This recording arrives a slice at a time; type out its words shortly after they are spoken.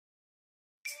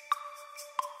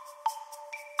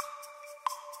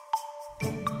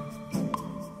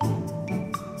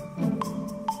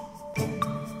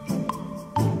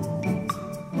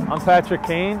I'm Patrick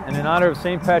Kane, and in honor of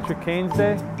St. Patrick Kane's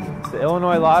Day, the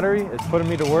Illinois Lottery is putting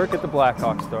me to work at the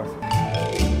Blackhawks Store.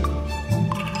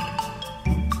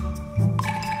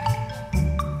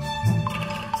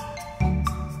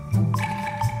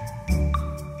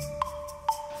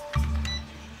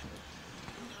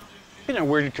 A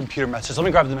weird computer message. Let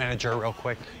me grab the manager real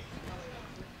quick.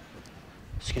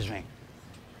 Excuse me.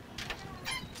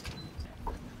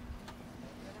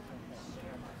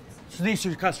 So these are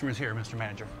your customers here, Mr.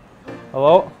 Manager.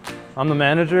 Hello, I'm the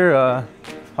manager.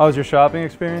 How was your shopping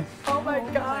experience? Oh my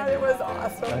God, it was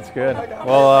awesome. That's good. Oh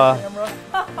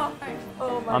Well,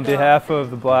 on behalf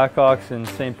of the Blackhawks and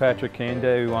St. Patrick Kane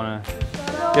Day, we want to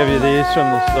give you these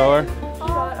from the store.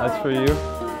 That's for you.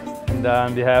 And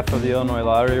on behalf of the Illinois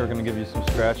Lottery, we're going to give you some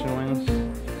scratch and wins.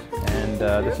 And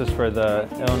this is for the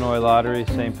Illinois Lottery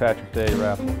St. Patrick Day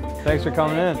raffle. Thanks for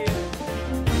coming in.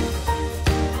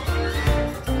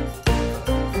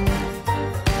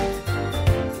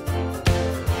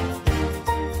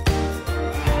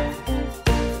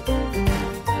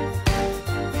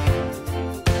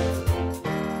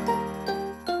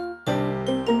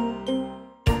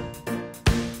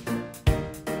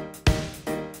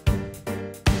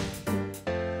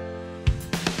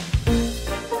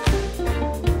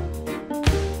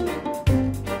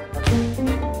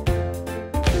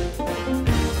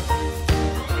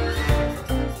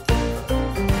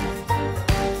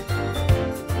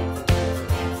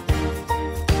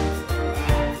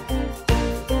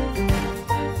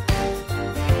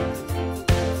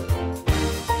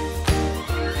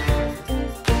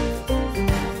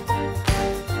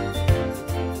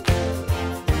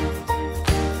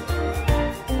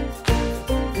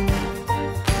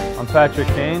 I'm Patrick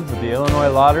Kane with the Illinois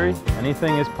Lottery.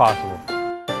 Anything is possible.